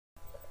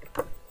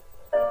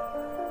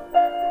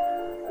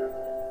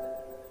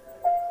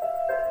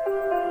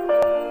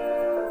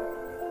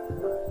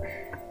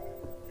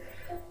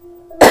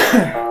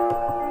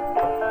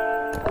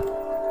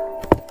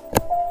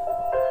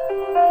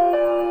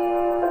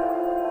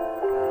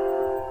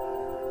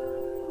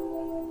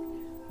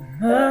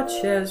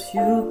much as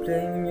you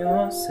blame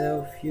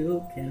yourself,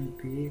 you can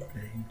be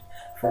blamed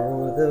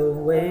for the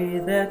way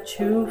that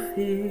you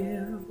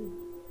feel.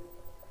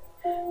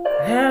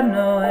 Had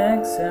no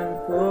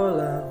example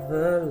of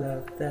a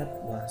love that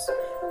was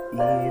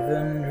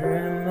even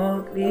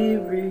remotely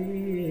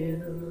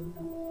real.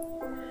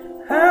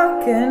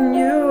 How can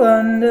you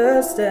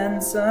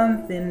understand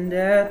something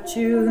that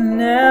you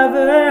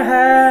never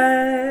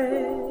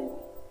had?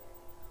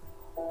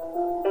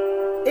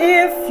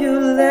 If you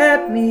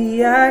let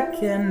me, I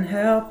can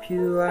help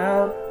you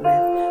out with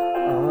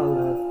all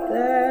of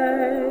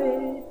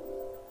that.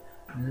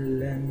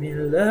 Let me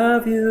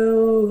love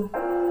you,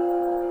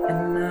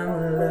 and I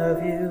will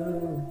love you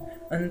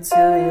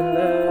until you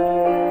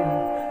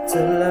learn to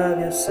love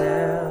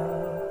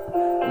yourself.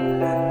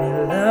 Let me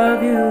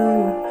love you,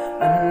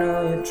 I know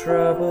you're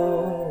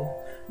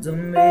trouble,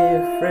 don't be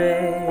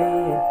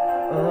afraid,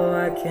 oh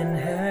I can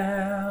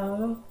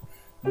help.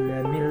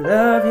 Let me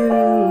love you,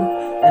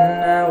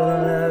 and I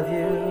will love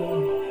you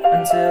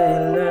until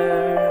you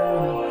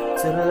learn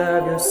to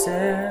love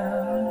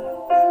yourself.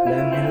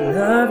 Let me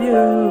love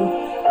you,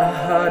 a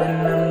heart in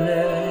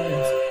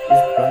numbness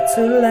is brought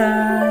to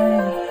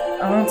life,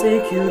 I'll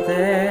take you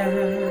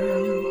there.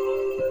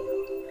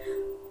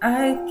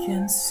 I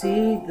can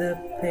see the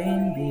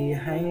pain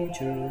behind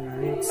your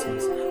lips,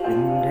 it's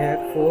been there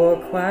for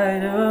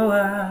quite a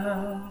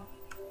while.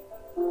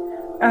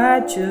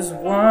 I just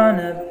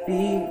wanna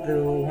be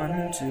the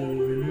one to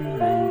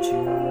remind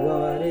you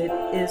what it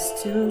is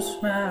to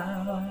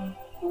smile.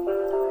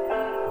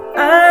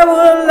 I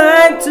would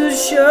like to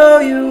show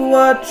you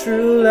what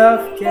true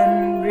love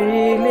can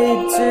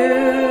really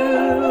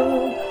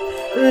do.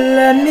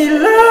 Let me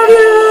love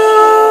you,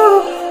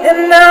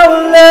 and I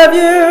will love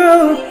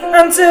you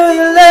until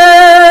you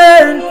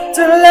learn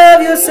to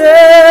love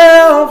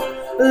yourself.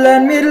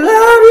 Let me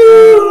love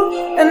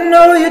you and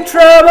know your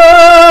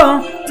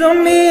trouble,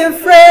 don't be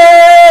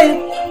afraid,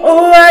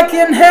 oh I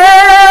can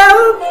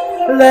help.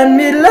 Let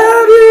me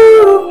love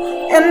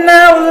you, and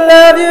I will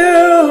love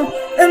you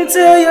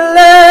until you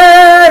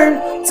learn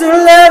to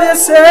love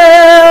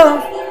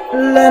yourself.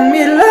 Let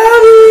me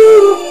love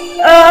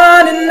you, a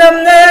heart in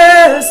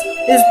numbness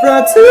is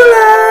brought to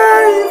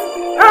life,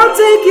 I'll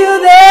take you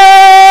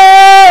there.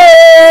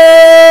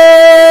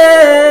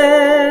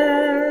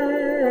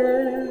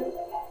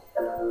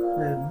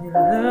 Let me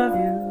love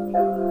you,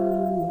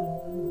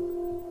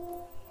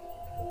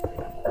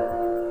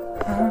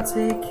 I'll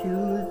take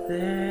you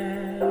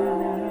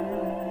there.